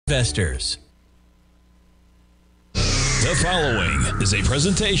investors. The following is a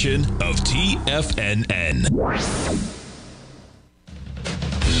presentation of TFNN.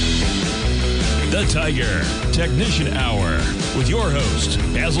 The Tiger Technician Hour with your host,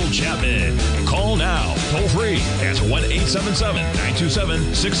 Basil Chapman. Call now, toll free at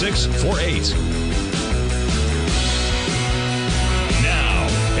 1-877-927-6648. Now,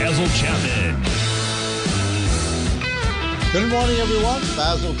 Basil Chapman. Good morning, everyone.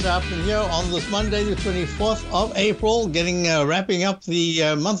 Basil Chapman here on this Monday, the 24th of April, wrapping up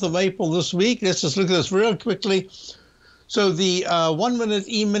the month of April this week. Let's just look at this real quickly. So the 1-minute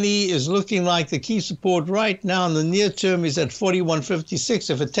E-mini is looking like the key support right now in the near term is at 41.56.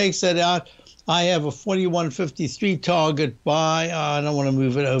 If it takes that out, I have a 41.53 target by, I don't want to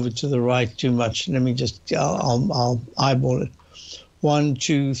move it over to the right too much. Let me just, I'll eyeball it. 1,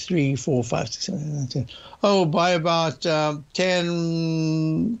 2, 3, 4, 5, 6, 7, 8, 9, 10. Oh, by about 10,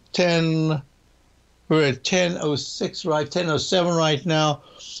 we're at 10.06, right? 10.07 right now.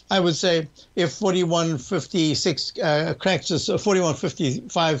 I would say if 41.56 cracks,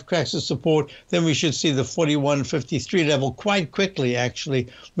 41.55 cracks the support, then we should see the 41.53 level quite quickly, actually,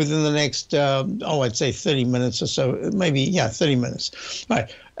 within the next, I'd say 30 minutes or so, maybe, 30 minutes. All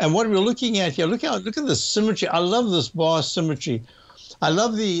right. And what we're looking at here, look at the symmetry. I love this bar symmetry. I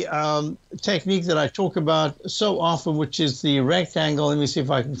love the technique that I talk about so often, which is the rectangle. Let me see if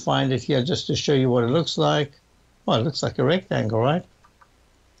I can find it here just to show you what it looks like. Well, it looks like a rectangle, right?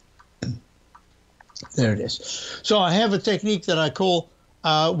 There it is. So I have a technique that I call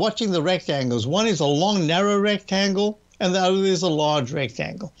watching the rectangles. One is a long, narrow rectangle, and the other is a large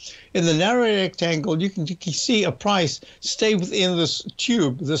rectangle. In the narrow rectangle, you can see a price stay within this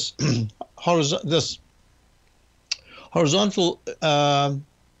tube, this horizontal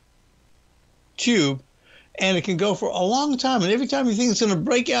tube, and it can go for a long time. And every time you think it's going to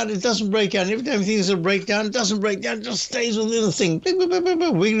break out, it doesn't break out. And every time you think it's going to break down, it doesn't break down. It just stays within the thing,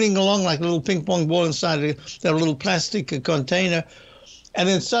 wiggling along like a little ping pong ball inside that little plastic container. And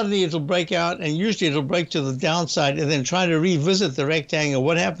then suddenly it'll break out, and usually it'll break to the downside, and then try to revisit the rectangle.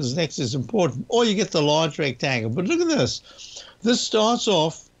 What happens next is important. Or you get the large rectangle. But look at this. This starts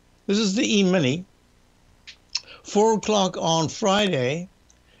off, this is the E-mini. 4 o'clock on Friday,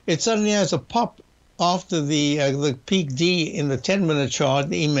 it suddenly has a pop after the peak D in the 10-minute chart,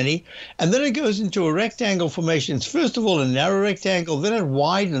 the E-mini, and then it goes into a rectangle formation. It's first of all a narrow rectangle, then it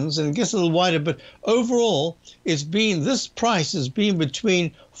widens and it gets a little wider, but overall, this price has been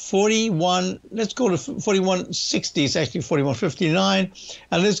between 41, let's call it 41.60, it's actually 41.59,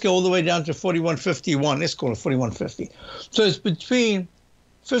 and let's go all the way down to 41.51, let's call it 41.50. So it's between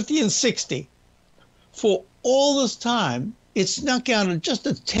 50 and 60. For all this time, it snuck out just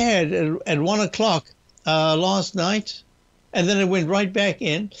a tad at 1 o'clock last night, and then it went right back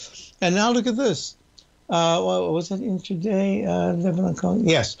in. And now look at this. Was that intraday? 11 o'clock?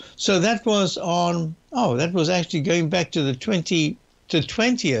 Yes. So that was that was actually going back to the 20th.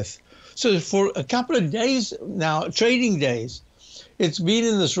 So for a couple of days now, trading days, it's been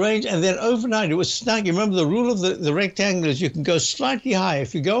in this range, and then overnight it was snug. You remember the rule of the rectangle is you can go slightly higher.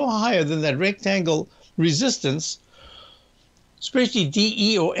 If you go higher than that rectangle resistance, especially D,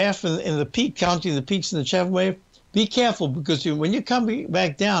 E, or F in the peak, counting the peaks in the Chapman wave, be careful, because when you come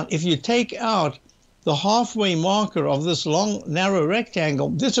back down, if you take out the halfway marker of this long, narrow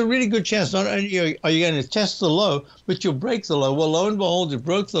rectangle, there's a really good chance not only are you going to test the low, but you'll break the low. Well, lo and behold, it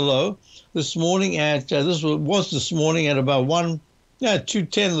broke the low this morning at, this morning at about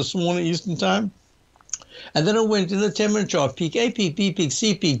 2:10 this morning Eastern time. And then it went in the 10-minute chart, peak A, peak B, peak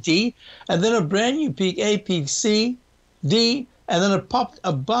C, peak D, and then a brand new peak A, peak C, D, and then it popped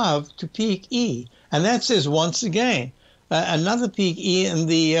above to peak E. And that says, once again, another peak E in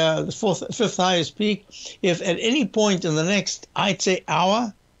the fifth highest peak. If at any point in the next, I'd say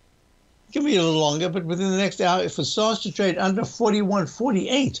hour, it can be a little longer, but within the next hour, if it starts to trade under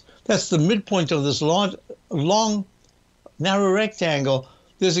 41.48, that's the midpoint of this long, narrow rectangle,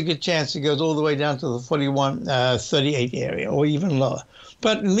 there's a good chance it goes all the way down to the 41.38 area or even lower.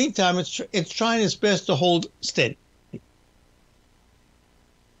 But in the meantime, it's trying its best to hold steady.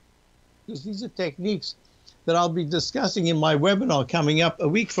 Because these are techniques that I'll be discussing in my webinar coming up a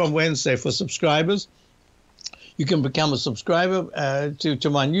week from Wednesday for subscribers. You can become a subscriber to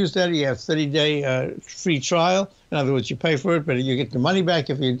my newsletter. You have 30-day free trial. In other words, you pay for it, but you get the money back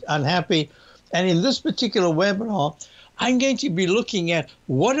if you're unhappy. And in this particular webinar, I'm going to be looking at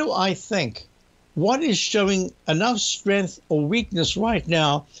what do I think? What is showing enough strength or weakness right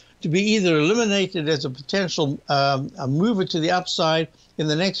now to be either eliminated as a potential a mover to the upside in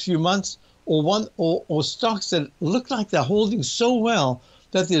the next few months, or stocks that look like they're holding so well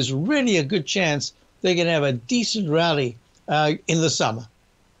that there's really a good chance they're going to have a decent rally in the summer.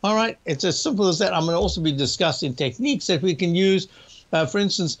 All right, it's as simple as that. I'm going to also be discussing techniques that we can use. For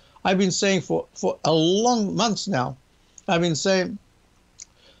instance, I've been saying for a long months now, I've been saying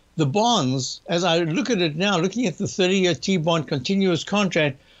the bonds, as I look at it now, looking at the 30-year T-bond continuous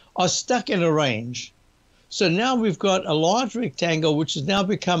contract, are stuck in a range. So now we've got a large rectangle, which has now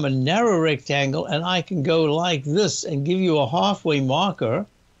become a narrow rectangle, and I can go like this and give you a halfway marker.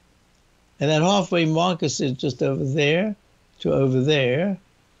 And that halfway marker says just over there to over there.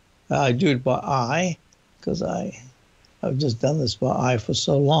 I do it by eye because I've just done this by eye for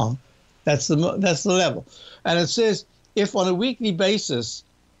so long. That's the level. And it says if on a weekly basis,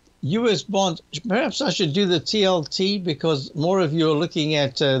 U.S. bonds, perhaps I should do the TLT because more of you are looking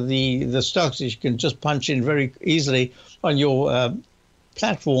at the stocks that you can just punch in very easily on your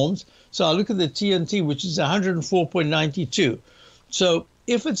platforms. So I'll look at the TNT, which is 104.92. So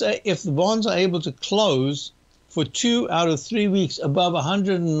if the bonds are able to close for 2 out of 3 weeks above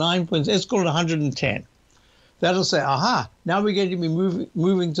 109 points, let's call it 110. That'll say, aha, now we're going to be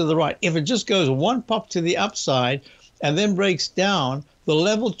moving to the right. If it just goes one pop to the upside and then breaks down, the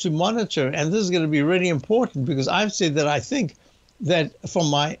level to monitor, and this is going to be really important because I've said that I think that from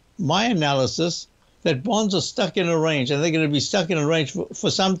my analysis that bonds are stuck in a range, and they're going to be stuck in a range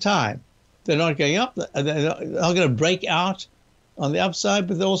for some time. They're not going up. They're not going to break out on the upside,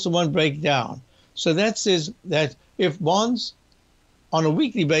 but they also won't break down. So that says that if bonds on a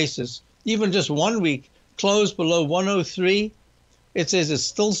weekly basis, even just 1 week, close below 103, it says it's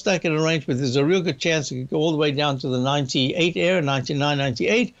still stuck in a range, but there's a real good chance it could go all the way down to the 98 area, 99,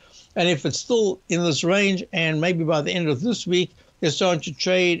 98. And if it's still in this range, and maybe by the end of this week, they're starting to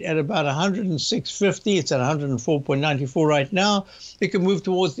trade at about 106.50. It's at 104.94 right now. It can move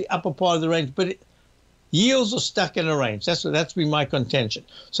towards the upper part of the range, but yields are stuck in a range. That's been my contention.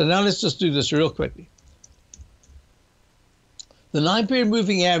 So now let's just do this real quickly. The 9-period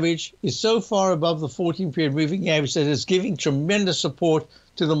moving average is so far above the 14-period moving average that it's giving tremendous support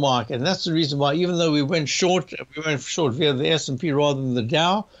to the market. And that's the reason why, even though we went short via the S&P rather than the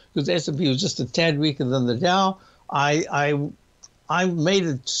Dow, because the S&P was just a tad weaker than the Dow, I made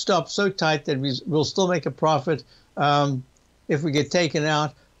it stop so tight that we'll still make a profit if we get taken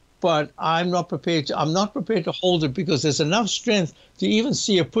out. But I'm not prepared to hold it because there's enough strength to even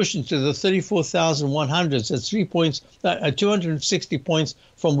see a push into the 34,100s. That's 3 points, 260 points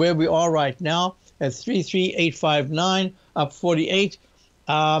from where we are right now at 33,859, up 48.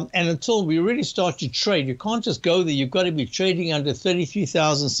 And until we really start to trade, you can't just go there. You've got to be trading under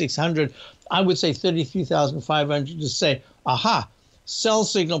 33,600. I would say 33,500 to say, aha, sell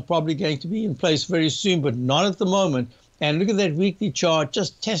signal probably going to be in place very soon, but not at the moment. And look at that weekly chart,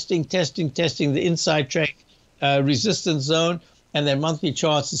 just testing the inside track resistance zone, and their monthly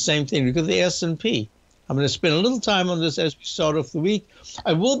chart's the same thing. Look at the S&P. I'm going to spend a little time on this as we start off the week.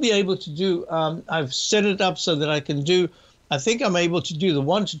 I will be able to do, I've set it up so that I can do, I think I'm able to do the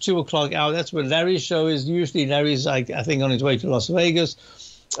 1 to 2 o'clock hour. That's where Larry's show is. Usually Larry's, I think, on his way to Las Vegas.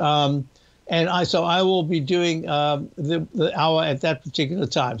 So I will be doing the hour at that particular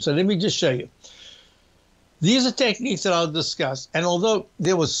time. So let me just show you. These are techniques that I'll discuss. And although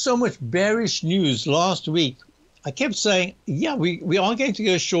there was so much bearish news last week, I kept saying, yeah, we are going to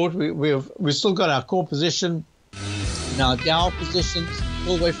go short. We've still got our core position, and our Dow positions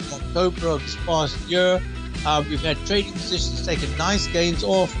all the way from October of this past year. We've had trading positions taking nice gains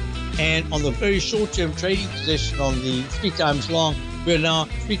off. And on the very short-term trading position on the 3 times long, we're now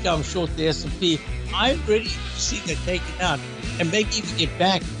 3 times short the S&P. I've already seen it taken out and maybe even get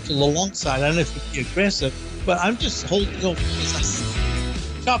back to the long side. I don't know if it'd be aggressive, but I'm just holding off because I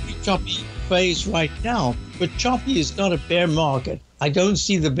see choppy phase right now. But choppy is not a bear market. I don't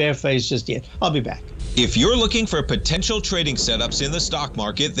see the bear phase just yet. I'll be back. If you're looking for potential trading setups in the stock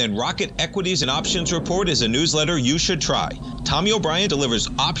market, then Rocket Equities and Options Report is a newsletter you should try. Tommy O'Brien delivers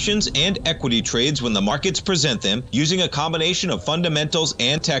options and equity trades when the markets present them, using a combination of fundamentals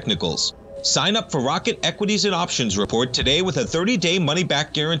and technicals. Sign up for Rocket Equities and Options Report today with a 30-day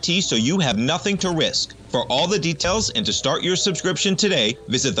money-back guarantee so you have nothing to risk. For all the details and to start your subscription today,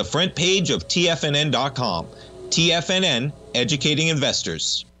 visit the front page of TFNN.com. TFNN, educating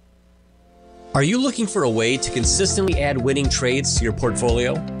investors. Are you looking for a way to consistently add winning trades to your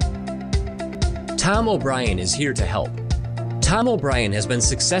portfolio? Tom O'Brien is here to help. Tom O'Brien has been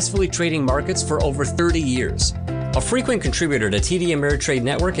successfully trading markets for over 30 years. A frequent contributor to TD Ameritrade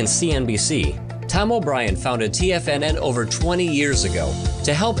Network and CNBC, Tom O'Brien founded TFNN over 20 years ago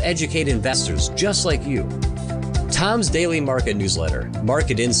to help educate investors just like you. Tom's daily market newsletter,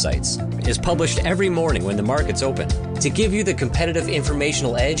 Market Insights, is published every morning when the markets open. to give you the competitive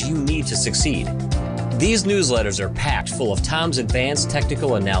informational edge you need to succeed. These newsletters are packed full of Tom's advanced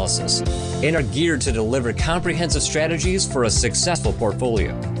technical analysis and are geared to deliver comprehensive strategies for a successful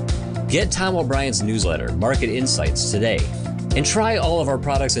portfolio. Get Tom O'Brien's newsletter, Market Insights, today, and try all of our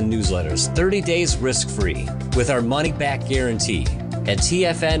products and newsletters 30 days risk-free with our money-back guarantee at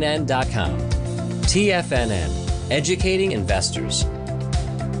TFNN.com. TFNN, educating investors.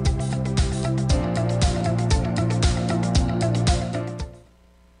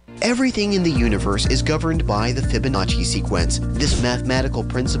 Everything in the universe is governed by the Fibonacci sequence. This mathematical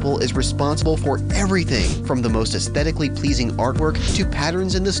principle is responsible for everything from the most aesthetically pleasing artwork to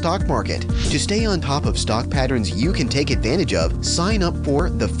patterns in the stock market. To stay on top of stock patterns you can take advantage of, sign up for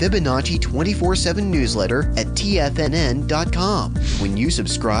the Fibonacci 24/7 newsletter at TFNN.com. When you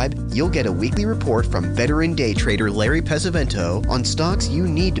subscribe, you'll get a weekly report from veteran day trader Larry Pesavento on stocks you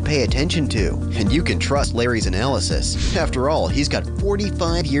need to pay attention to. And you can trust Larry's analysis. After all, he's got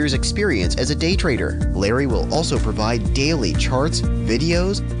 45 years experience as a day trader. Larry will also provide daily charts,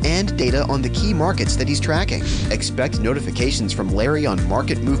 videos, and data on the key markets that he's tracking. Expect notifications from Larry on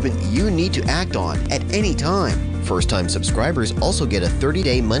market movement you need to act on at any time. First-time subscribers also get a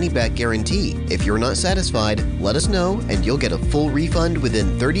 30-day money-back guarantee. If you're not satisfied, let us know and you'll get a full refund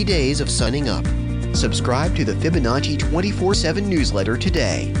within 30 days of signing up. Subscribe to the Fibonacci 24/7 newsletter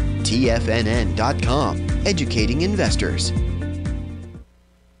today. TFNN.com, educating investors.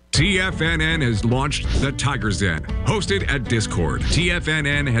 TFNN has launched the Tiger's Den. Hosted at Discord,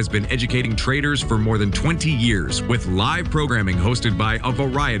 TFNN has been educating traders for more than 20 years with live programming hosted by a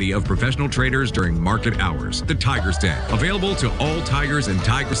variety of professional traders during market hours. The Tiger's Den, available to all tigers and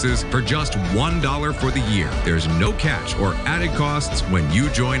tigresses for just $1 for the year. There's no catch or added costs when you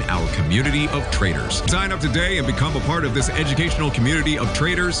join our community of traders. Sign up today and become a part of this educational community of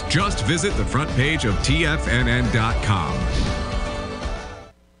traders. Just visit the front page of TFNN.com.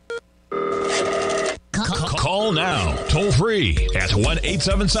 Call now, toll free at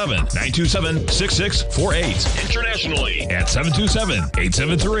 1-877-927-6648. Internationally at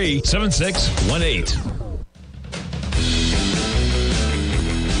 727-873-7618.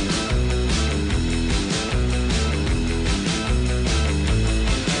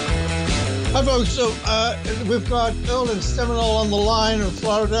 Hi, folks. So we've got Earl in Seminole on the line in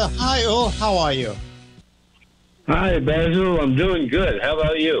Florida. Hi, Earl. How are you? Hi, Basil. I'm doing good. How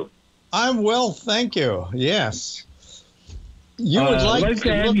about you? I'm well, thank you. Yes. You would I'd like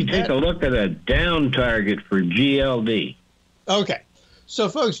to have you take a look at a down target for GLD. Okay. So,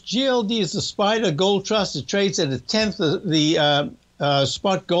 folks, GLD is the Spider Gold Trust. It trades at a tenth of the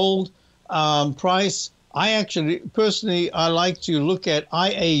spot gold price. I actually, personally, I like to look at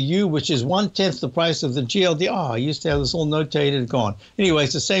IAU, which is 1/10 the price of the GLD. Oh, I used to have this all notated, gone. Anyway,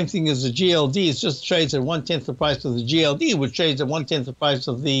 it's the same thing as the GLD. It's just trades at 1/10 the price of the GLD, which trades at 1/10 the price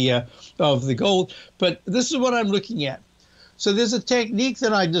of the gold. But this is what I'm looking at. So there's a technique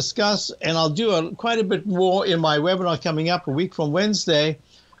that I discuss, and I'll do quite a bit more in my webinar coming up a week from Wednesday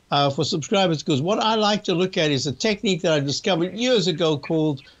for subscribers, because what I like to look at is a technique that I discovered years ago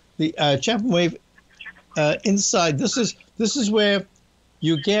called the Chapman wave inside. This is where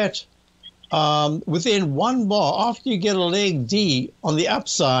you get within one bar, after you get a leg D on the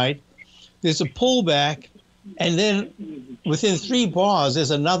upside, there's a pullback, and then within 3 bars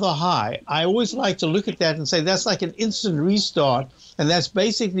there's another high. I always like to look at that and say that's like an instant restart, and that's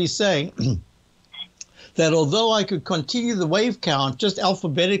basically saying that although I could continue the wave count just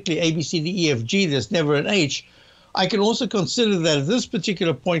alphabetically A, B, C, D, E, F, G, there's never an H, I can also consider that at this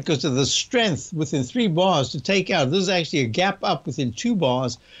particular point, because of the strength within 3 bars to take out, this is actually a gap up within 2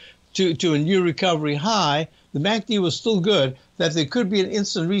 bars to a new recovery high. The MACD was still good, that there could be an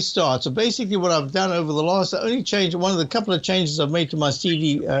instant restart. So basically what I've done over the last, one of the couple of changes I've made to my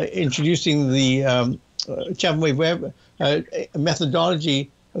CD, introducing the Chapman Wave Web methodology,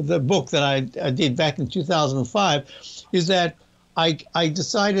 the book that I did back in 2005, is that I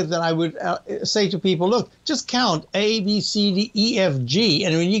decided that I would say to people, look, just count A, B, C, D, E, F, G.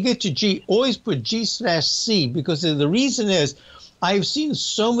 And when you get to G, always put G/C, because the reason is I've seen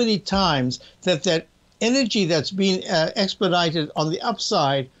so many times that energy that's being expedited on the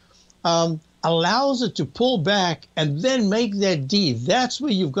upside allows it to pull back and then make that D. That's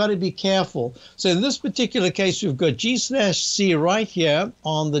where you've got to be careful. So in this particular case, we've got G/C right here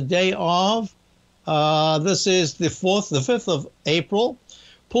on the day of, this is the 5th of April,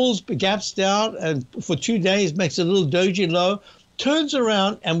 pulls, gaps down, and for 2 days makes a little doji low, turns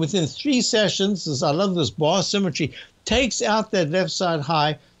around, and within 3 sessions, I love this bar symmetry, takes out that left side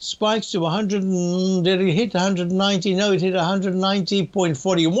high, spikes to 100, did it hit 190? No, it hit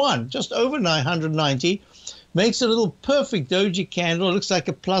 190.41, just over 190, makes a little perfect doji candle. It looks like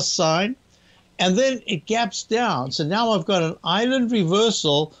a plus sign. And then it gaps down. So now I've got an island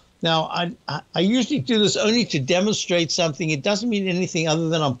reversal. Now, I usually do this only to demonstrate something. It doesn't mean anything other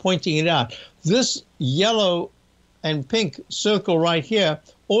than I'm pointing it out. This yellow and pink circle right here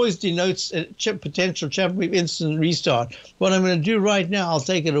always denotes a potential Chapman instant restart. What I'm going to do right now, I'll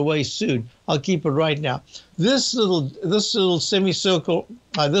take it away soon. I'll keep it right now. This little semicircle,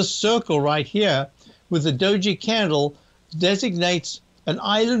 this circle right here with the doji candle designates an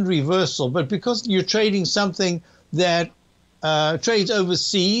island reversal. But because you're trading something that trades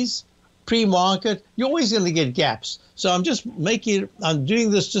overseas, pre-market, you're always going to get gaps. So I'm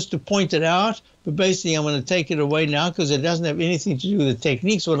doing this just to point it out, but basically I'm going to take it away now because it doesn't have anything to do with the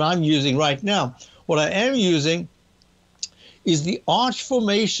techniques, what I'm using right now. What I am using is the arch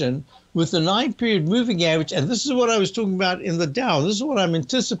formation with the 9-period moving average, and this is what I was talking about in the Dow. This is what I'm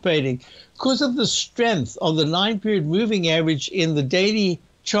anticipating. Because of the strength of the 9-period moving average in the daily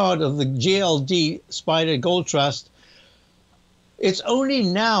chart of the GLD, Spider Gold Trust, it's only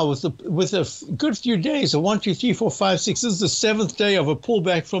now with a good few days, 1, 2, 3, 4, 5, 6. This is the 7th day of a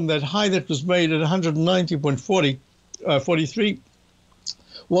pullback from that high that was made at 190.43.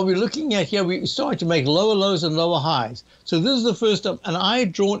 What we're looking at here, we started to make lower lows and lower highs. So this is the first time, and I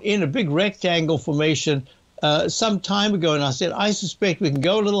had drawn in a big rectangle formation some time ago, and I said, I suspect we can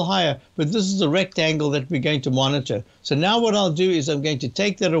go a little higher, but this is the rectangle that we're going to monitor. So now what I'll do is I'm going to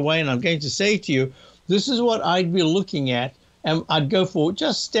take that away, and I'm going to say to you, this is what I'd be looking at. And I'd go for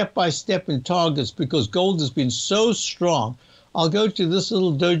just step by step in targets because gold has been so strong. I'll go to this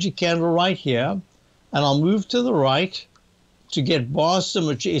little doji candle right here, and I'll move to the right to get bar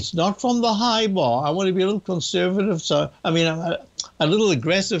symmetry. It's not from the high bar. I want to be a little conservative. So, I'm a little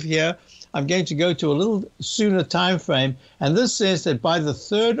aggressive here. I'm going to go to a little sooner time frame. And this says that by the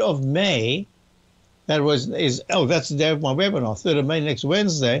 3rd of May, that's the day of my webinar, 3rd of May, next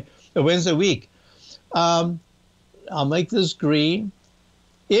Wednesday, a Wednesday week. I'll make this green.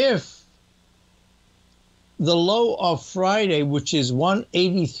 If the low of Friday, which is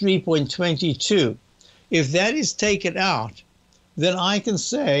 183.22, if that is taken out, then I can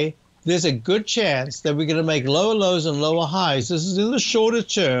say there's a good chance that we're going to make lower lows and lower highs. This is in the shorter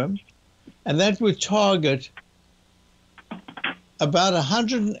term, and that would target about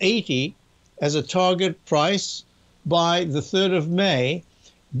 180 as a target price by the 3rd of May.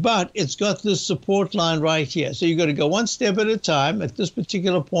 But it's got this support line right here. So you've got to go one step at a time at this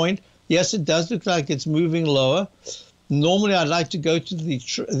particular point. Yes, it does look like it's moving lower. Normally, I'd like to go to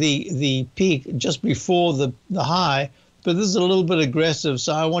the peak just before the high, but this is a little bit aggressive,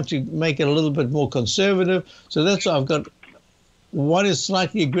 so I want to make it a little bit more conservative. So that's why I've got one is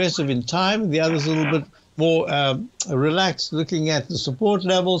slightly aggressive in time, the other is a little bit more relaxed, looking at the support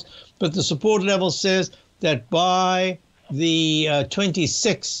levels. But the support level says that by the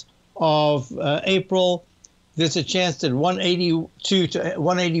 26th of April, there's a chance that 182 to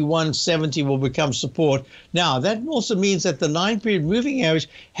 181.70 will become support. Now, that also means that the 9-period moving average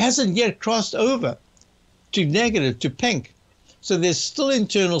hasn't yet crossed over to negative, to pink. So there's still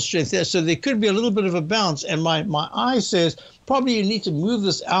internal strength there. So there could be a little bit of a bounce. And my eye says probably you need to move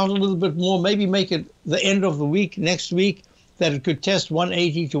this out a little bit more, maybe make it the end of the week, next week, that it could test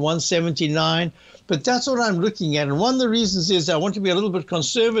 180 to 179. But that's what I'm looking at. And one of the reasons is I want to be a little bit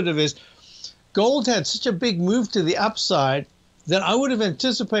conservative is gold had such a big move to the upside that I would have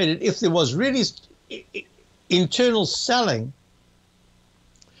anticipated if there was really internal selling,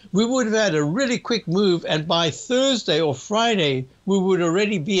 we would have had a really quick move. And by Thursday or Friday, we would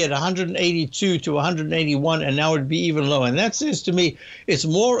already be at 182 to 181, and now it would be even lower. And that says to me it's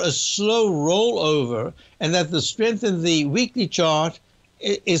more a slow rollover, and that the strength in the weekly chart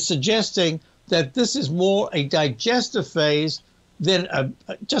is suggesting that this is more a digestive phase than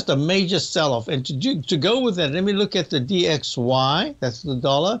just a major sell-off. And to go with that, let me look at the DXY, that's the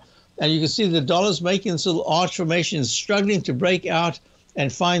dollar, and you can see the dollar's making this little arch formation, struggling to break out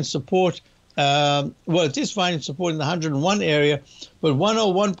and find support. Well, it is finding support in the 101 area, but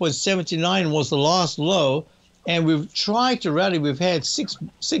 101.79 was the last low, and we've tried to rally. We've had six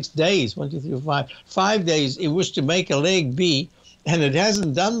days, 1, 2, 3, 4, 5 days in which to make a leg B, and it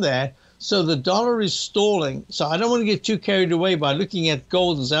hasn't done that. So the dollar is stalling. So I don't want to get too carried away by looking at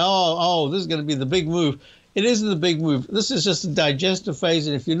gold and say, oh, this is going to be the big move. It isn't the big move. This is just a digestive phase.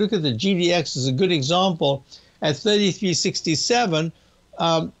 And if you look at the GDX as a good example, at 33.67,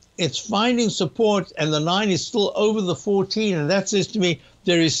 it's finding support, and the 9 is still over the 14. And that says to me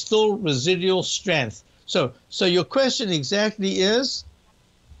there is still residual strength. So your question exactly is?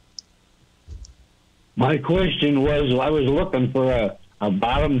 My question was, I was looking for a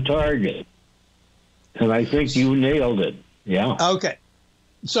bottom target. And I think you nailed it. Yeah. Okay.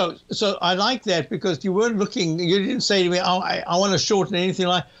 So I like that because you weren't looking, you didn't say to me, oh, I want to shorten anything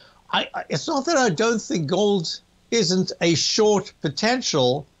like. It's not that I don't think gold isn't a short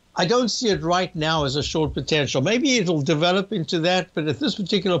potential. I don't see it right now as a short potential. Maybe it'll develop into that, but at this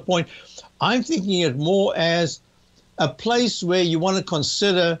particular point, I'm thinking it more as a place where you want to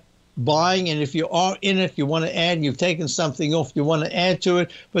consider buying, and if you are in it, you want to add, and you've taken something off, you want to add to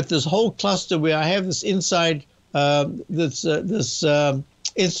it. But this whole cluster where I have this inside, this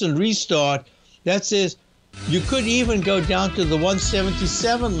instant restart, that says you could even go down to the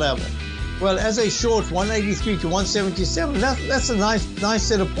 177 level. Well, as a short, 183 to 177, that's a nice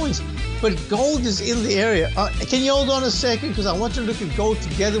set of points. But gold is in the area. Can you hold on a second? Because I want to look at gold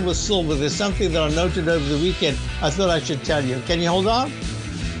together with silver. There's something that I noted over the weekend I thought I should tell you. Can you hold on?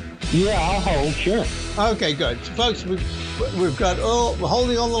 Yeah, I'll hold, sure. Okay, good. Folks, we've got we're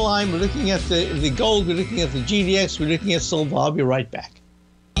holding on the line. We're looking at the gold. We're looking at the GDX. We're looking at silver. I'll be right back.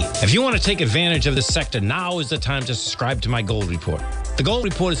 If you want to take advantage of this sector, now is the time to subscribe to my Gold Report. The Gold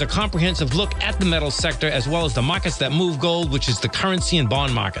Report is a comprehensive look at the metals sector as well as the markets that move gold, which is the currency and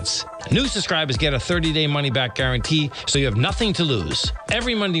bond markets. New subscribers get a 30-day money-back guarantee, so you have nothing to lose.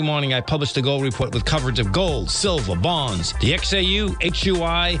 Every Monday morning, I publish the Gold Report with coverage of gold, silver, bonds, the XAU,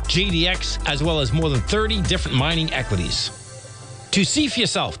 HUI, GDX, as well as more than 30 different mining equities. To see for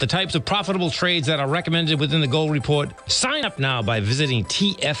yourself the types of profitable trades that are recommended within the Gold Report, sign up now by visiting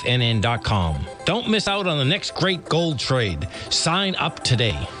TFNN.com. Don't miss out on the next great gold trade. Sign up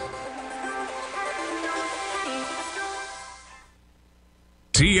today.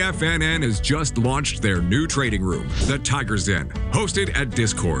 TFNN has just launched their new trading room, the Tiger's Den. Hosted at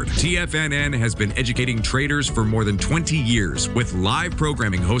Discord, TFNN has been educating traders for more than 20 years with live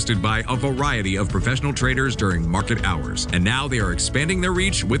programming hosted by a variety of professional traders during market hours. And now they are expanding their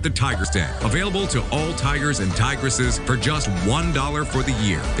reach with the Tiger's Den, available to all tigers and tigresses for just $1 for the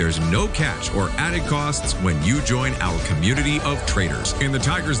year. There's no catch or added costs when you join our community of traders. In the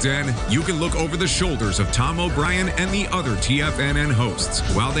Tiger's Den, you can look over the shoulders of Tom O'Brien and the other TFNN hosts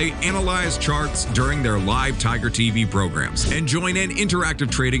while they analyze charts during their live Tiger TV programs, and join an interactive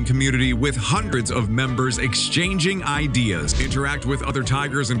trading community with hundreds of members exchanging ideas. Interact with other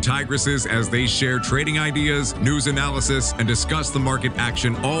tigers and tigresses as they share trading ideas, news analysis, and discuss the market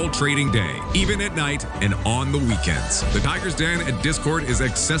action all trading day, even at night and on the weekends. The Tiger's Den at Discord is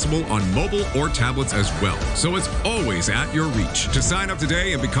accessible on mobile or tablets as well, so it's always at your reach. To sign up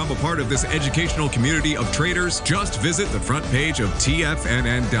today and become a part of this educational community of traders, just visit the front page of TFNN.com.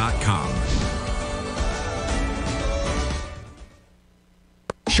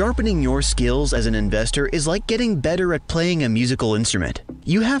 Sharpening your skills as an investor is like getting better at playing a musical instrument.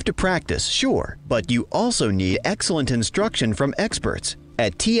 You have to practice, sure, but you also need excellent instruction from experts.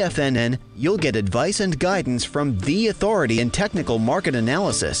 At TFNN, you'll get advice and guidance from the authority in technical market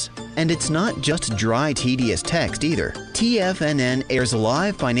analysis. And it's not just dry, tedious text either. TFNN airs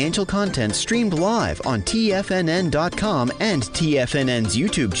live financial content streamed live on TFNN.com and TFNN's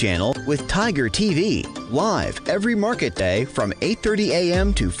YouTube channel with Tiger TV, live every market day from 8:30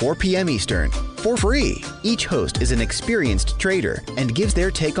 a.m. to 4 p.m. Eastern, for free. Each host is an experienced trader and gives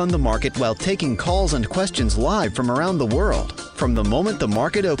their take on the market while taking calls and questions live from around the world. From the moment the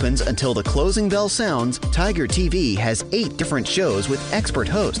market opens until the closing bell sounds, Tiger TV has 8 different shows with expert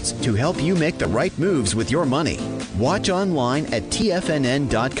hosts to help you make the right moves with your money. Watch online at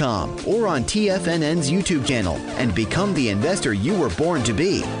TFNN.com or on TFNN's YouTube channel and become the investor you were born to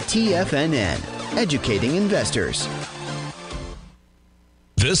be. TFNN, educating investors.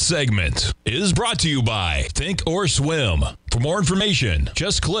 This segment is brought to you by Thinkorswim. For more information,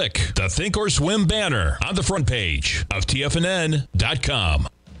 just click the Thinkorswim banner on the front page of TFNN.com.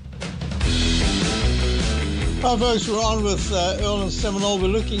 Well, folks, we're on with Earl and Seminole. We're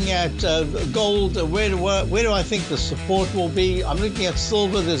looking at gold. Where do I think the support will be? I'm looking at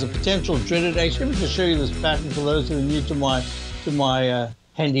silver. There's a potential dreaded edge. Let me just show you this pattern for those who are new to my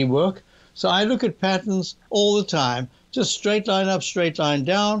handiwork. So I look at patterns all the time. Just straight line up, straight line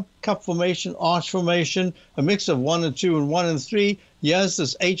down, cup formation, arch formation, a mix of 1 and 2 and 1 and 3. Yes,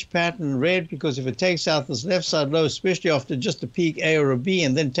 this H pattern red, because if it takes out this left side low, especially after just a peak A or a B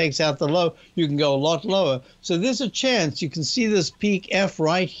and then takes out the low, you can go a lot lower. So there's a chance you can see this peak F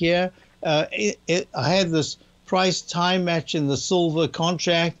right here. I had this price time match in the silver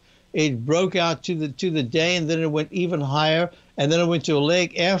contract. It broke out to the day, and then it went even higher, and then it went to a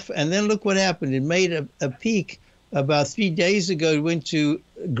leg F, and then look what happened. It made a peak. About 3 days ago, it went to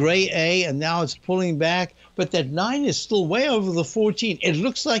gray A, and now it's pulling back. But that 9 is still way over the 14. It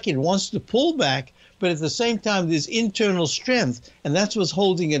looks like it wants to pull back, but at the same time, there's internal strength, and that's what's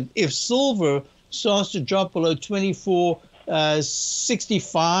holding it. If silver starts to drop below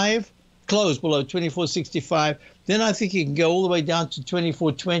 24.65, close below 24.65, then I think you can go all the way down to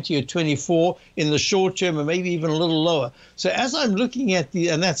 24.20 or 24 in the short term, or maybe even a little lower. So as I'm looking at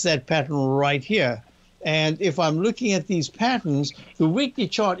and that's that pattern right here. And if I'm looking at these patterns, the weekly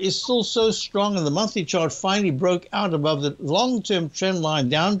chart is still so strong, and the monthly chart finally broke out above the long-term trend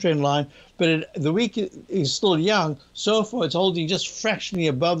line, downtrend line, but the week is still young. So far, it's holding just fractionally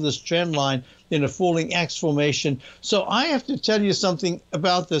above this trend line in a falling axe formation. So I have to tell you something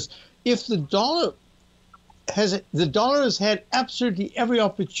about this. If the dollar has had absolutely every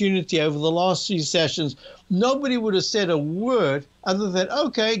opportunity over the last 3 sessions, nobody would have said a word other than,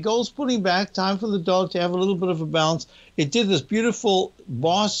 okay, gold's pulling back, time for the dollar to have a little bit of a bounce. It did this beautiful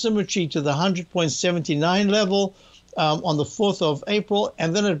bar symmetry to the 100.79 level on the 4th of April,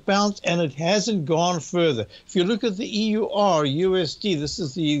 and then it bounced, and it hasn't gone further. If you look at the EUR USD, this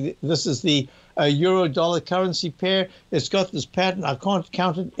is the euro dollar currency pair. It's got this pattern. I can't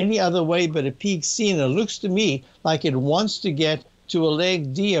count it any other way but a peak C, and it looks to me like it wants to get to a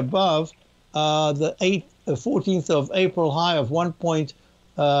leg D above the 14th of April high of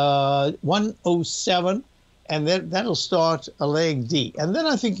 1.107, and that'll start a leg D. And then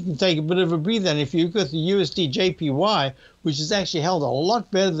I think you can take a bit of a breather. And if you look at the USD JPY, which has actually held a lot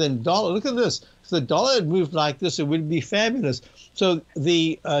better than dollar, look at this. If the dollar had moved like this, it would be fabulous. So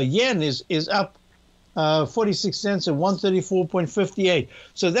the yen is up 46 cents at 134.58.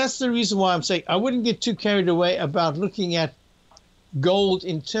 So that's the reason why I'm saying I wouldn't get too carried away about looking at gold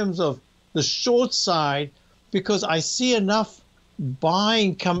in terms of the short side, because I see enough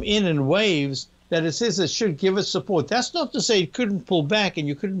buying come in waves that it says it should give it support. That's not to say it couldn't pull back and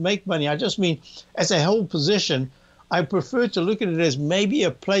you couldn't make money. I just mean as a whole position, I prefer to look at it as maybe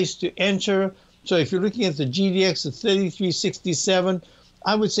a place to enter. So if you're looking at the GDX at 33.67,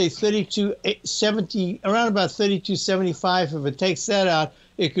 I would say 32.70, around about 32.75. If it takes that out,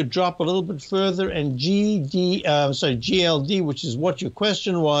 it could drop a little bit further. And GLD, which is what your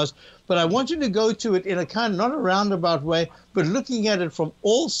question was. But I want you to go to it in a kind of not a roundabout way, but looking at it from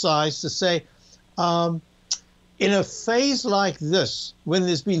all sides to say, in a phase like this, when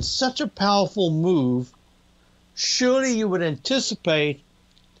there's been such a powerful move, surely you would anticipate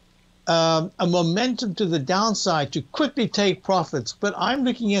a momentum to the downside to quickly take profits. But I'm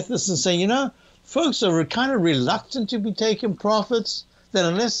looking at this and saying, folks are kind of reluctant to be taking profits, that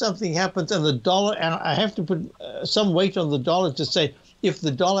unless something happens and the dollar, and I have to put some weight on the dollar to say, if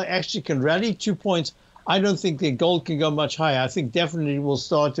the dollar actually can rally 2 points, I don't think the gold can go much higher. I think definitely will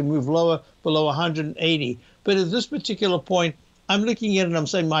start to move lower, below 180. But at this particular point, I'm looking at it and I'm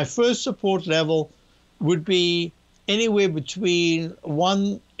saying my first support level would be anywhere between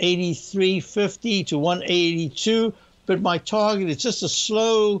 183.50 to 182. But my target is just a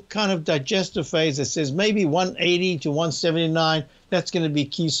slow kind of digestive phase that says maybe 180 to 179. That's going to be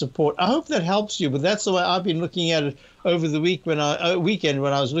key support. I hope that helps you, but that's the way I've been looking at it over the weekend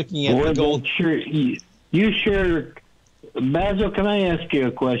when I was looking at the gold. Sure. You sure, Basil, can I ask you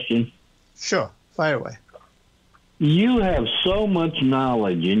a question? Sure, fire away. You have so much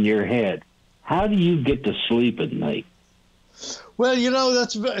knowledge in your head. How do you get to sleep at night? Well,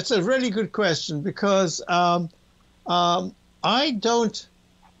 it's a really good question, because I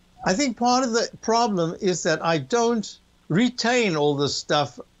think part of the problem is that I don't retain all this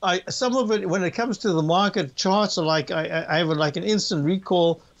stuff. Some of it, when it comes to the market charts, are like I have like an instant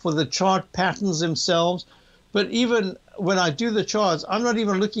recall for the chart patterns themselves. But even when I do the charts, I'm not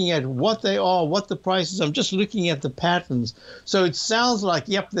even looking at what they are, what the price is. I'm just looking at the patterns. So it sounds like,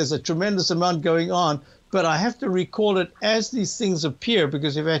 yep, there's a tremendous amount going on, but I have to recall it as these things appear,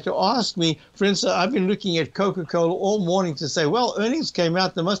 because if you had to ask me, for instance, I've been looking at Coca-Cola all morning to say, well, earnings came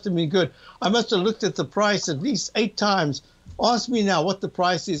out, they must have been good. I must have looked at the price at least 8 times. Ask me now what the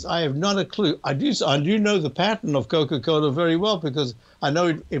price is. I have not a clue. I do know the pattern of Coca-Cola very well, because I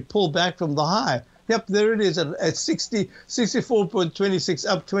know it pulled back from the high. Yep, there it is at 64.26,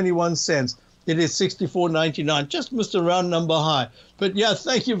 up 21 cents. It is 64.99, just missed a round number high. But yeah,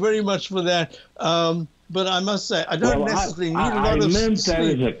 thank you very much for that. But I must say, I don't necessarily need a lot of sleep. I meant that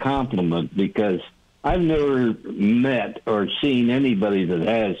as a compliment, because I've never met or seen anybody that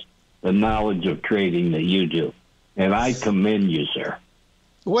has the knowledge of trading that you do. And I commend you, sir.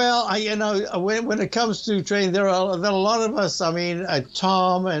 Well, when it comes to trading, there are a lot of us. I mean,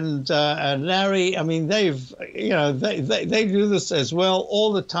 Tom and Larry. I mean, they do this as well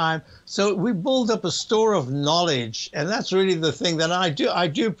all the time. So we build up a store of knowledge, and that's really the thing that I do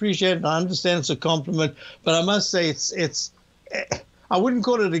appreciate, and I understand it's a compliment. But I must say, I wouldn't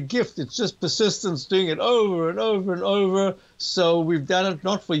call it a gift. It's just persistence, doing it over and over and over. So we've done it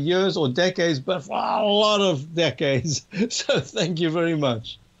not for years or decades, but for a lot of decades. So thank you very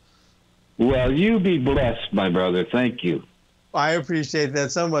much. Well, you be blessed, my brother. Thank you. I appreciate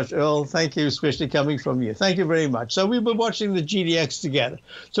that so much, Earl. Thank you, especially coming from you. Thank you very much. So we've been watching the GDX together.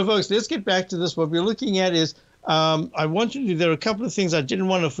 So, folks, let's get back to this. What we're looking at is I wanted to, there are a couple of things I didn't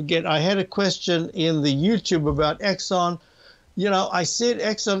want to forget. I had a question in the YouTube about Exxon. You know, I said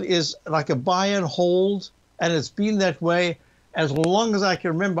Exxon is like a buy and hold, and it's been that way as long as I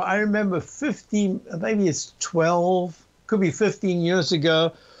can remember. I remember 15, maybe it's 12, could be 15 years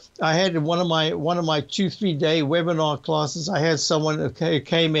ago. I had one of my 2-3 day webinar classes. I had someone who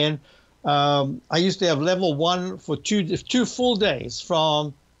came in. I used to have level 1 for two full days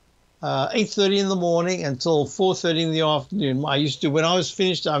from 8:30 in the morning until 4:30 in the afternoon. I used to, when I was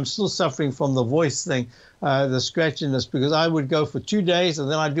finished, I'm still suffering from the voice thing, the scratchiness, because I would go for 2 days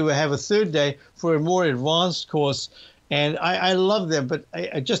and then I have a third day for a more advanced course. And I love them, but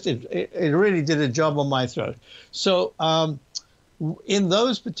it really did a job on my throat. So in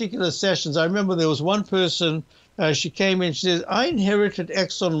those particular sessions, I remember there was one person, she came in, she says, I inherited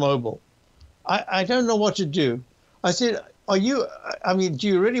ExxonMobil. I don't know what to do. I said, do you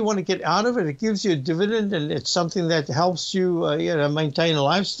really want to get out of it? It gives you a dividend and it's something that helps you, maintain a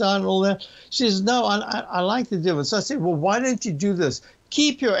lifestyle and all that. She says, no, I like the dividend. So I said, well, why don't you do this?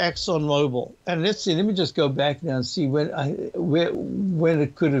 Keep your ExxonMobil. And let's see, let me just go back now and see when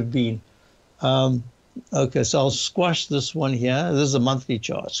it could have been. Okay, so I'll squash this one here. This is a monthly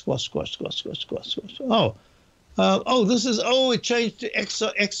chart. Squash. It changed to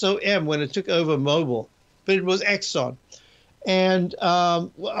XOM when it took over Mobil, but it was Exxon. And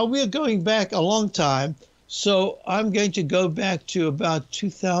we're going back a long time. So I'm going to go back to about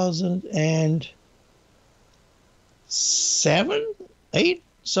 2007, 8,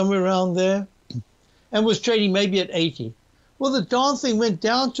 somewhere around there, and was trading maybe at 80. Well, the darn thing went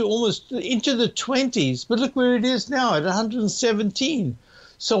down to almost into the 20s, but look where it is now at 117.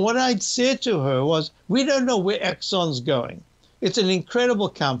 So what I'd said to her was, we don't know where Exxon's going. It's an incredible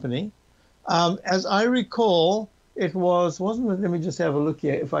company. As I recall, it wasn't it? Let me just have a look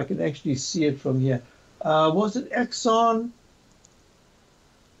here if I can actually see it from here. Was it Exxon?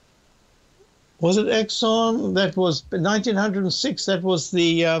 Was it Exxon? That was 1906. That was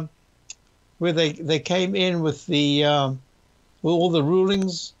the where they came in with the with all the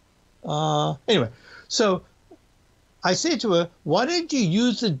rulings. Anyway, so I said to her, why don't you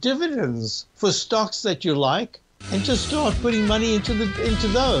use the dividends for stocks that you like and just start putting money into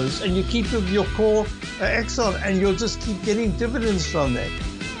those, and you keep your core Exxon, and you'll just keep getting dividends from that.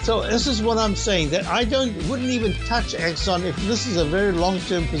 So this is what I'm saying, that I wouldn't even touch Exxon if this is a very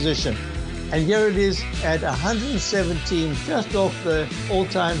long-term position. And here it is at 117, just off the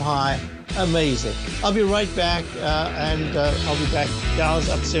all-time high. Amazing. I'll be right back, and I'll be back. Dow's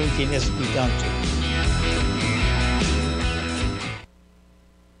up 17, S&P down 2.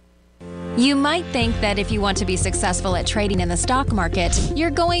 You might think that if you want to be successful at trading in the stock market,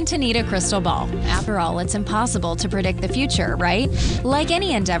 you're going to need a crystal ball. After all, it's impossible to predict the future, right? Like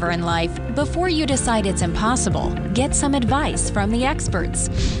any endeavor in life, before you decide it's impossible, get some advice from the experts.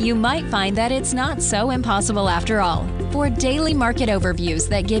 You might find that it's not so impossible after all. For daily market overviews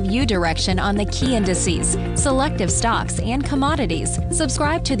that give you direction on the key indices, selective stocks, and commodities,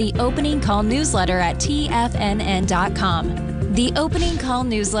 subscribe to the Opening Call newsletter at TFNN.com. The Opening Call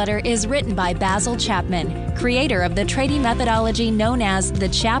newsletter is written by Basil Chapman, creator of the trading methodology known as the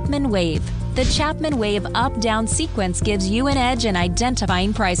Chapman Wave. The Chapman Wave up-down sequence gives you an edge in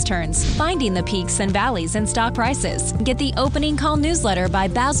identifying price turns, finding the peaks and valleys in stock prices. Get the Opening Call newsletter by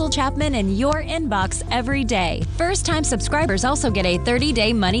Basil Chapman in your inbox every day. First-time subscribers also get a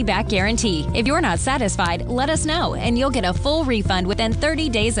 30-day money-back guarantee. If you're not satisfied, let us know, and you'll get a full refund within 30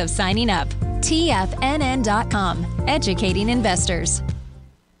 days of signing up. TFNN.com, educating investors.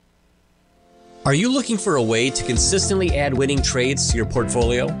 Are you looking for a way to consistently add winning trades to your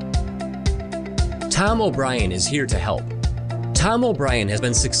portfolio? Tom O'Brien is here to help. Tom O'Brien has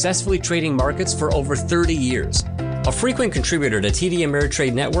been successfully trading markets for over 30 years. A frequent contributor to TD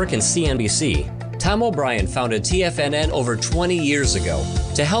Ameritrade Network and CNBC, Tom O'Brien founded TFNN over 20 years ago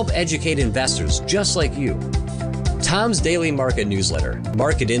to help educate investors just like you. Tom's daily market newsletter,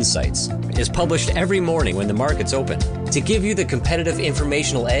 Market Insights, is published every morning when the markets open to give you the competitive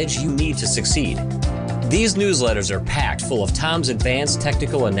informational edge you need to succeed. These newsletters are packed full of Tom's advanced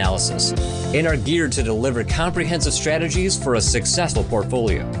technical analysis and are geared to deliver comprehensive strategies for a successful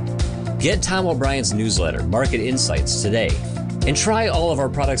portfolio. Get Tom O'Brien's newsletter, Market Insights, today and try all of our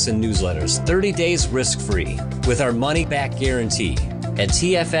products and newsletters 30 days risk-free with our money-back guarantee. at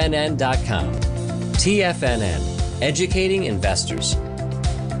TFNN.com. TFNN, educating investors.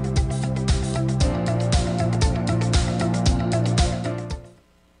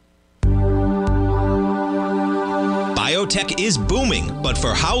 Biotech is booming, but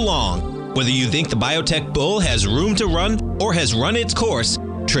for how long? Whether you think the biotech bull has room to run or has run its course,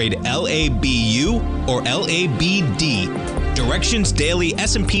 trade LABU or LABD. Direction's daily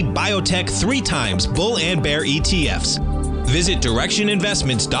S&P Biotech 3 times bull and bear ETFs. Visit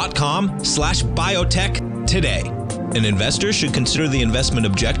directioninvestments.com/biotech today. An investor should consider the investment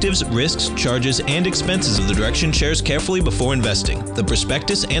objectives, risks, charges, and expenses of the Direction shares carefully before investing. The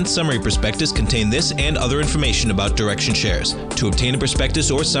prospectus and summary prospectus contain this and other information about Direction shares. To obtain a prospectus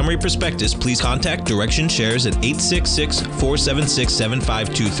or summary prospectus, please contact Direction shares at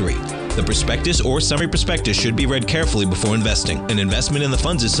 866-476-7523. The prospectus or summary prospectus should be read carefully before investing. An investment in the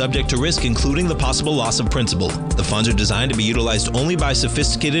funds is subject to risk, including the possible loss of principal. The funds are designed to be utilized only by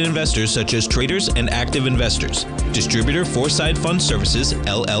sophisticated investors such as traders and active investors. Distributor Foreside Fund Services,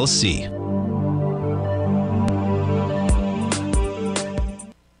 LLC.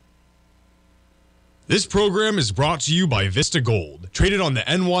 This program is brought to you by Vista Gold, traded on the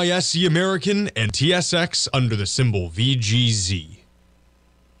NYSE American and TSX under the symbol VGZ.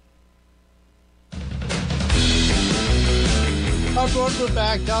 Our board, we're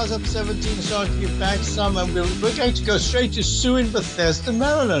back. Dow's up 17, starting to get back some, and we're going to go straight to Sue in Bethesda,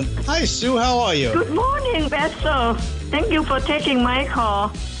 Maryland. Hi, Sue. How are you? Good morning, Basil. Thank you for taking my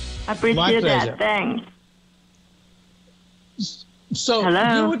call. I appreciate that. Thanks. So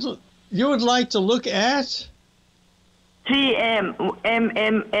you would like to look at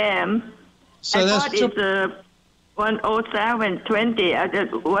TMMM. So I that's thought it's 107.20. I'm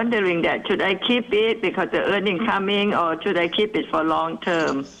just wondering that should I keep it because the earnings coming, or should I keep it for long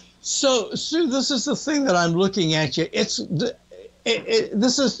term? So, Sue, this is the thing that I'm looking at you. This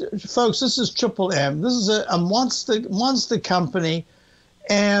is, folks, this is Triple M. This is a monster company,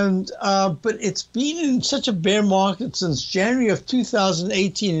 and but it's been in such a bear market since January of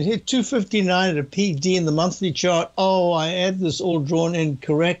 2018. It hit 259 at a peak D in the monthly chart. Oh, I had this all drawn in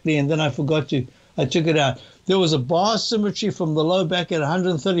correctly, and then I forgot to. I took it out. There was a bar symmetry from the low back at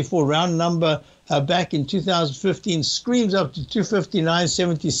 134 round number back in 2015, screams up to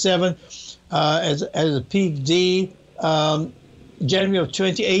 259.77 as a peak D, January of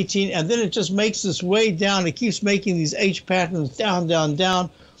 2018, and then it just makes its way down. It keeps making these H patterns down, down,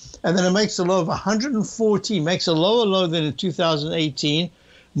 down, and then it makes a low of 114, makes a lower low than in 2018,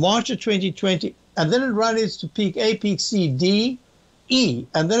 March of 2020, and then it runs to peak A, peak C, D, E,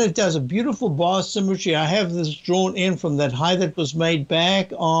 and then it does a beautiful bar symmetry. I have this drawn in from that high that was made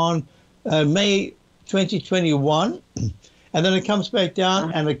back on May 2021, and then it comes back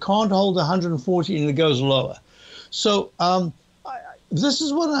down, and it can't hold 140, and it goes lower. So this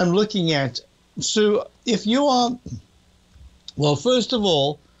is what I'm looking at. So if you are, well, first of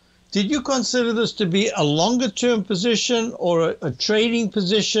all, did you consider this to be a longer-term position or a trading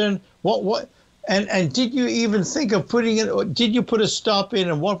position? What? And did you even think of putting it, or did you put a stop in,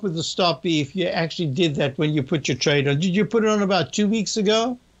 and what would the stop be if you actually did that when you put your trade on? Did you put it on about 2 weeks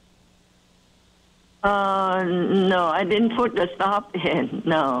ago? No, I didn't put the stop in,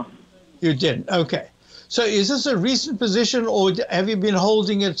 no. You didn't, okay. So is this a recent position, or have you been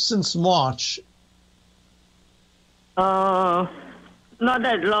holding it since March? Not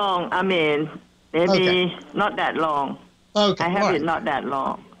that long, I mean, maybe not that long. Okay, I have it not that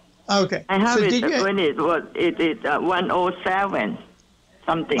long. Okay. I have it when it was 107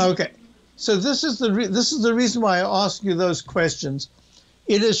 something. Okay. So this is the reason why I ask you those questions.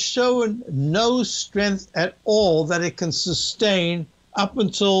 It has shown no strength at all that it can sustain up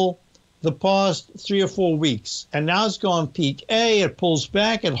until the past 3 or 4 weeks. And now it's gone peak A, it pulls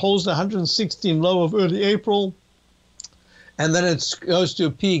back, it holds the 116 low of early April, and then it goes to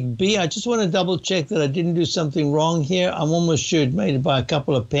a peak B. I just want to double check that I didn't do something wrong here. I'm almost sure it made it by a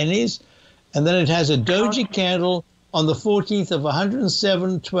couple of pennies. And then it has a doji candle on the 14th of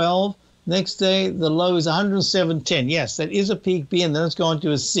 107.12. Next day, the low is 107.10. Yes, that is a peak B, and then it's gone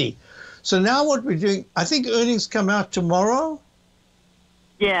to a C. So now what we're doing, I think earnings come out tomorrow.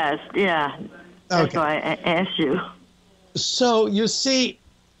 Yes, yeah. That's why I asked you. So you see,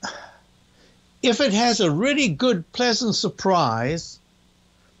 if it has a really good, pleasant surprise,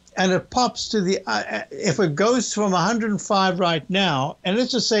 and it pops to the, if it goes from 105 right now, and let's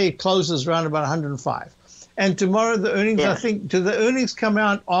just say it closes around about 105, and tomorrow the earnings, I think, do the earnings come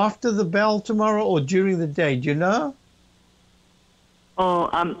out after the bell tomorrow or during the day? Do you know? Oh,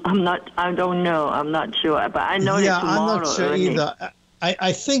 I'm not. I don't know. I'm not sure, but I know that tomorrow. I'm not sure either.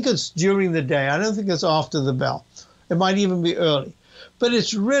 I think it's during the day. I don't think it's after the bell. It might even be early. but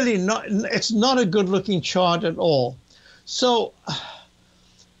it's really not. It's not a good-looking chart at all. So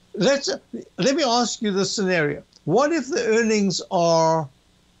let me ask you this scenario: what if the earnings are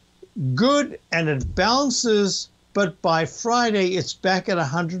good and it bounces, but by Friday it's back at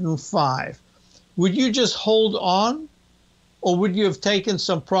 105? Would you just hold on, or would you have taken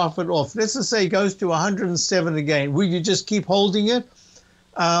some profit off? Let's just say it goes to 107 again. Would you just keep holding it?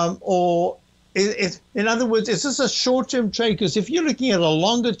 Or in other words, is this a short-term trade? Because if you're looking at a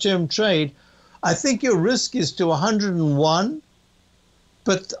longer-term trade, I think your risk is to 101.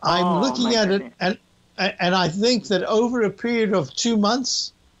 But I'm looking at it, and I think that over a period of 2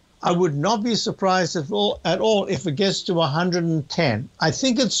 months, I would not be surprised at all if it gets to 110. I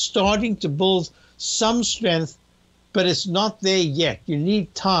think it's starting to build some strength, but it's not there yet. You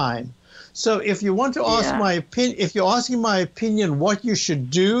need time. So if you want to ask my opinion, if you're asking my opinion what you should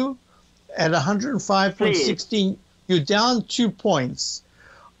do at 105.16, you're down 2 points.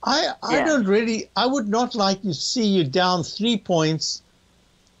 I would not like to see you down 3 points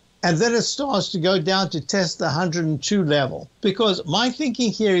and then it starts to go down to test the 102 level. Because my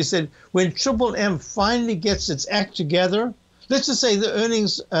thinking here is that when Triple M finally gets its act together, let's just say the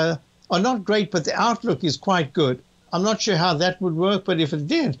earnings are not great, but the outlook is quite good. I'm not sure how that would work, but if it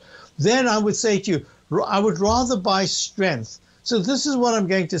did, then I would say to you, I would rather buy strength. So this is what I'm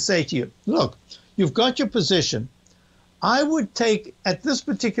going to say to you. Look, you've got your position. I would take, at this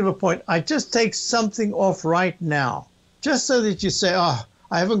particular point, I just take something off right now, just so that you say, oh,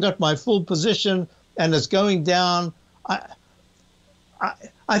 I haven't got my full position and it's going down.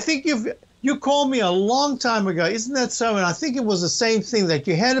 I think you called me a long time ago, isn't that so? And I think it was the same thing, that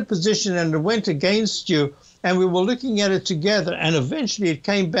you had a position and it went against you, and we were looking at it together, and eventually it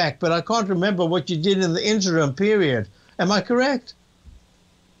came back. But I can't remember what you did in the interim period. Am I correct?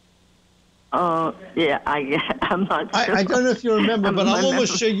 Oh, yeah, I'm not sure. I don't know if you remember, but I'm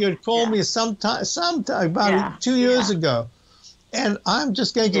almost sure you had called me sometime about 2 years ago. And I'm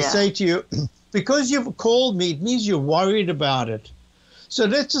just going to say to you, because you've called me, it means you're worried about it. So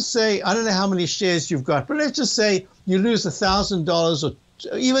let's just say, I don't know how many shares you've got, but let's just say you lose $1,000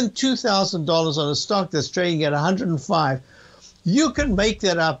 or even $2,000 on a stock that's trading at 105. You can make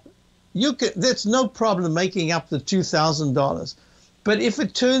that up. That's no problem making up the $2,000. But if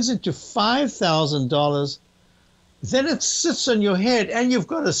it turns into $5,000, then it sits on your head, and you've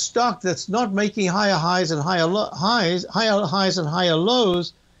got a stock that's not making higher highs and higher highs and higher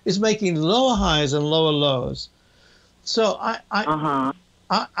lows. It's making lower highs and lower lows. So I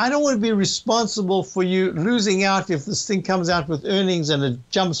don't want to be responsible for you losing out if this thing comes out with earnings and it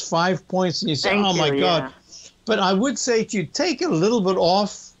jumps 5 points and you say, oh, my God. But I would say to you, take a little bit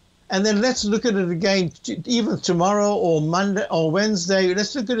off, and then let's look at it again, either tomorrow or Monday or Wednesday.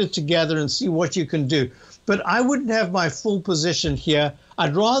 Let's look at it together and see what you can do. But I wouldn't have my full position here.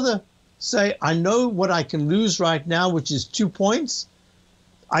 I'd rather say I know what I can lose right now, which is 2 points.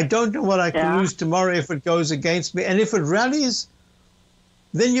 I don't know what I can lose tomorrow if it goes against me. And if it rallies,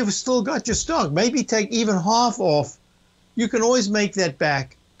 then you've still got your stock. Maybe take even half off. You can always make that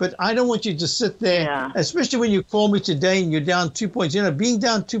back. But I don't want you to sit there, especially when you call me today and you're down 2 points. You know, being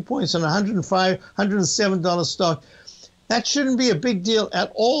down 2 points on $105, $107 stock, that shouldn't be a big deal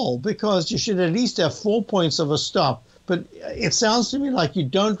at all, because you should at least have 4 points of a stop. But it sounds to me like you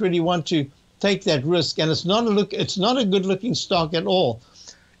don't really want to take that risk, and it's not a good-looking stock at all.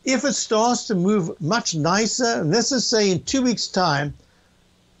 If it starts to move much nicer, and let's just say in 2 weeks' time,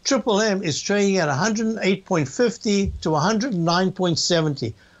 Triple M is trading at 108.50 to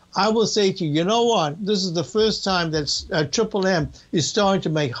 109.70. I will say to you, you know what? This is the first time that Triple M is starting to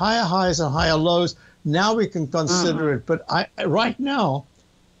make higher highs and higher lows. Now we can consider it. But right now,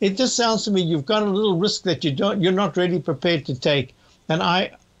 it just sounds to me you've got a little risk that you're not really prepared to take. And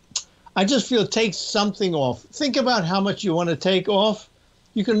I just feel take something off. Think about how much you want to take off.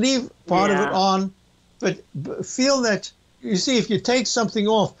 You can leave part of it on, but feel that, you see, if you take something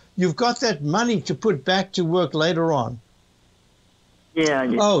off, you've got that money to put back to work later on. Yeah.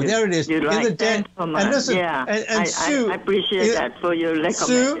 There it is. In the den. And listen, and Sue, I appreciate that for your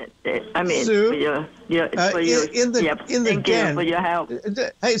recommendation. Sue, in the den, for your help.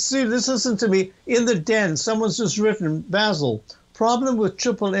 Hey, Sue, listen to me. In the den, someone's just written, Basil, problem with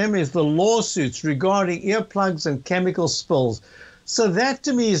Triple M is the lawsuits regarding earplugs and chemical spills. So that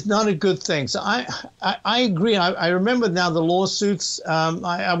to me is not a good thing. So I agree. I remember now the lawsuits.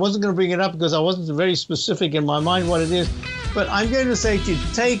 I wasn't going to bring it up because I wasn't very specific in my mind what it is. But I'm going to say to you,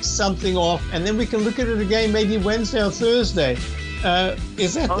 take something off, and then we can look at it again maybe Wednesday or Thursday.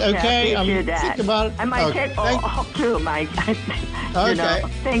 Is that okay? I appreciate that. Think about it. I might take off too, Mike. Okay.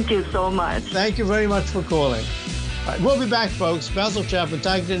 Thank you so much. Thank you very much for calling. All right, we'll be back, folks. Basil Chapman,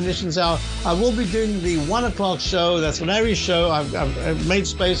 Tiger Technicians Hour. I will be doing the 1 o'clock show. That's Larry's show. I've made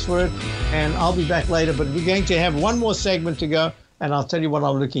space for it, and I'll be back later. But we're going to have one more segment to go, and I'll tell you what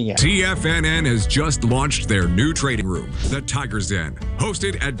I'm looking at. TFNN has just launched their new trading room, the Tiger's Den,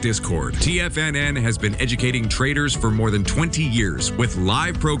 hosted at Discord. TFNN has been educating traders for more than 20 years with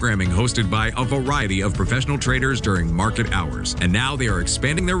live programming hosted by a variety of professional traders during market hours. And now they are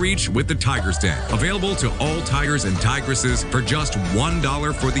expanding their reach with the Tiger's Den, available to all tigers and tigresses for just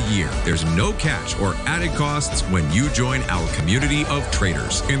 $1 for the year. There's no catch or added costs when you join our community of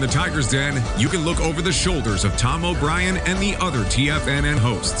traders. In the Tiger's Den, you can look over the shoulders of Tom O'Brien and the other TFNN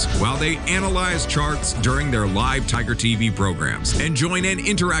hosts while they analyze charts during their live Tiger TV programs, and join an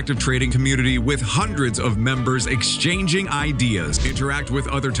interactive trading community with hundreds of members exchanging ideas. Interact with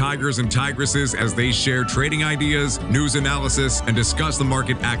other tigers and tigresses as they share trading ideas, news analysis, and discuss the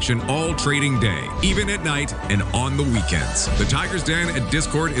market action all trading day, even at night and on the weekends. The Tiger's Den at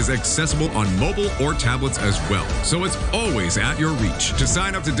Discord is accessible on mobile or tablets as well, so it's always at your reach. To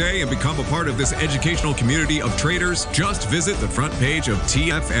sign up today and become a part of this educational community of traders, just visit the front page of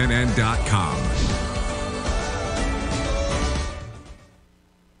TFNN.com.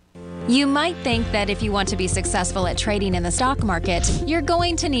 You might think that if you want to be successful at trading in the stock market, you're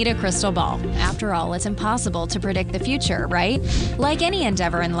going to need a crystal ball. After all, it's impossible to predict the future, right? Like any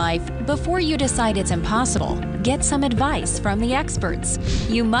endeavor in life, before you decide it's impossible, get some advice from the experts.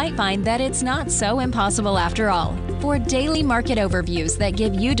 You might find that it's not so impossible after all. For daily market overviews that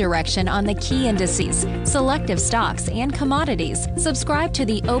give you direction on the key indices, selective stocks, and commodities, subscribe to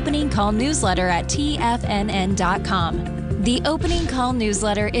the Opening Call newsletter at TFNN.com. The Opening Call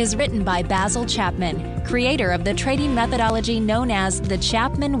newsletter is written by Basil Chapman, creator of the trading methodology known as the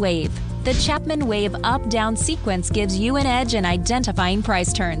Chapman Wave. The Chapman Wave up-down sequence gives you an edge in identifying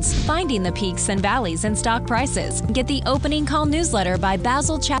price turns, finding the peaks and valleys in stock prices. Get the Opening Call newsletter by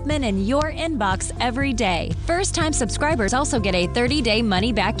Basil Chapman in your inbox every day. First-time subscribers also get a 30-day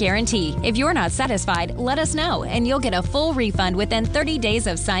money-back guarantee. If you're not satisfied, let us know, and you'll get a full refund within 30 days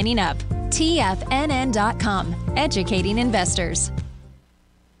of signing up. TFNN.com, educating investors.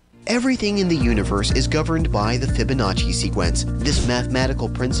 Everything in the universe is governed by the Fibonacci sequence. This mathematical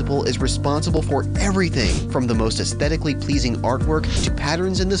principle is responsible for everything from the most aesthetically pleasing artwork to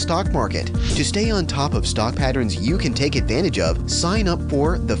patterns in the stock market. To stay on top of stock patterns you can take advantage of, sign up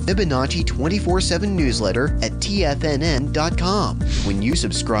for the Fibonacci 24/7 newsletter at TFNN.com. When you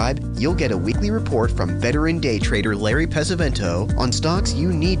subscribe, you'll get a weekly report from veteran day trader Larry Pesavento on stocks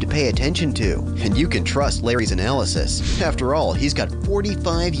you need to pay attention to. And you can trust Larry's analysis. After all, he's got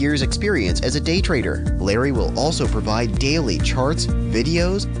 45 years experience as a day trader. Larry will also provide daily charts,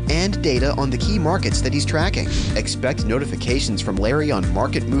 videos, and data on the key markets that he's tracking. Expect notifications from Larry on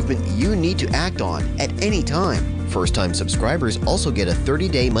market movement you need to act on at any time. First-time subscribers also get a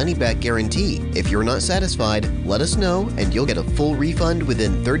 30-day money-back guarantee. If you're not satisfied, let us know and you'll get a full refund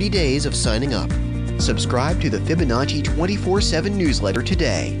within 30 days of signing up. Subscribe to the Fibonacci 24/7 newsletter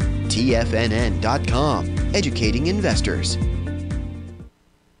today. TFNN.com, educating investors.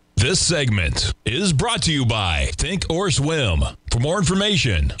 This segment is brought to you by Thinkorswim. For more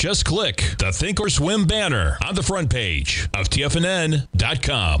information, just click the Thinkorswim banner on the front page of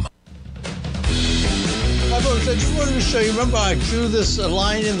TFNN.com. Hi folks, I just wanted to show you, remember I drew this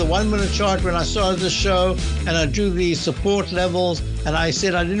line in the 1-minute chart when I started the show, and I drew the support levels, and I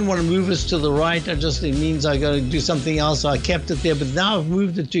said I didn't want to move this to the right. It means I got to do something else, so I kept it there. But now I've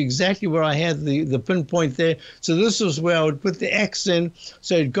moved it to exactly where I had the pinpoint there. So this was where I would put the X in.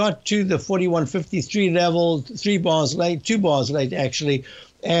 So it got to the 41.53 level, 2 bars late actually.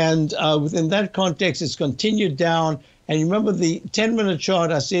 And within that context, it's continued down. And you remember the 10-minute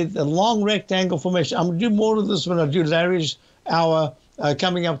chart, I said the long rectangle formation. I'm going to do more of this when I do Larry's hour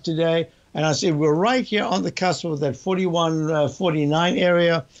coming up today. And I said we're right here on the cusp of that 41.49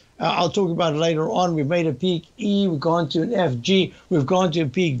 area. I'll talk about it later on. We've made a peak E. We've gone to an FG. We've gone to a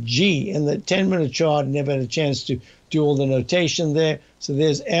peak G in the 10-minute chart. Never had a chance to do all the notation there. So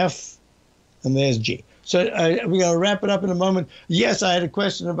there's F and there's G. So we're going to wrap it up in a moment. Yes, I had a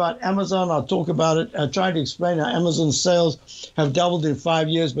question about Amazon. I'll talk about it. I tried to explain how Amazon sales have doubled in 5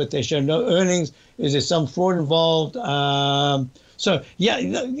 years, but they show no earnings. Is there some fraud involved? So, yeah,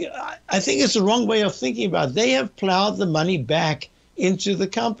 I think it's the wrong way of thinking about it. They have plowed the money back into the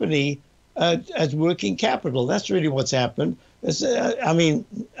company as working capital. That's really what's happened. It's, I mean,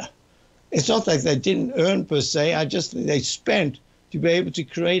 it's not like they didn't earn per se. I just think they spent to be able to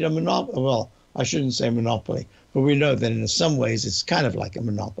create a monopoly. Well, I shouldn't say monopoly, but we know that in some ways it's kind of like a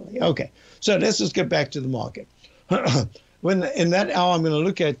monopoly. Okay, so let's just get back to the market. In that hour, I'm going to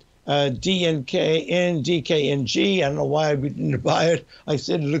look at DNKN, DKNG. I don't know why we didn't buy it. I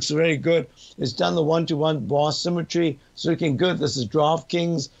said it looks very good. It's done the 1-to-1 bar symmetry. It's looking good. This is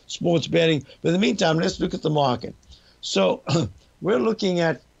DraftKings, sports betting. But in the meantime, let's look at the market. So we're looking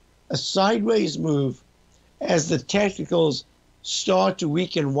at a sideways move as the technicals start to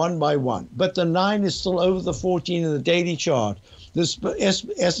weaken one by one. But the 9 is still over the 14 in the daily chart. This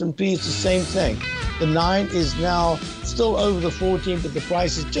S&P is the same thing. The 9 is now still over the 14, but the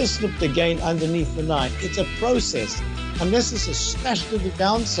price has just slipped again underneath the 9. It's a process. Unless it's a smash to the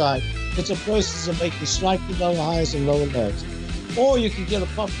downside, it's a process of making slightly lower highs and lower lows. Or you can get a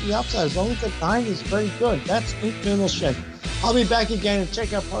pop to the upside as long as the 9 is very good. That's internal strength. I'll be back again and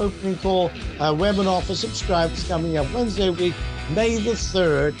check out our opening call webinar for subscribers coming up Wednesday week, May the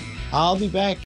 3rd. I'll be back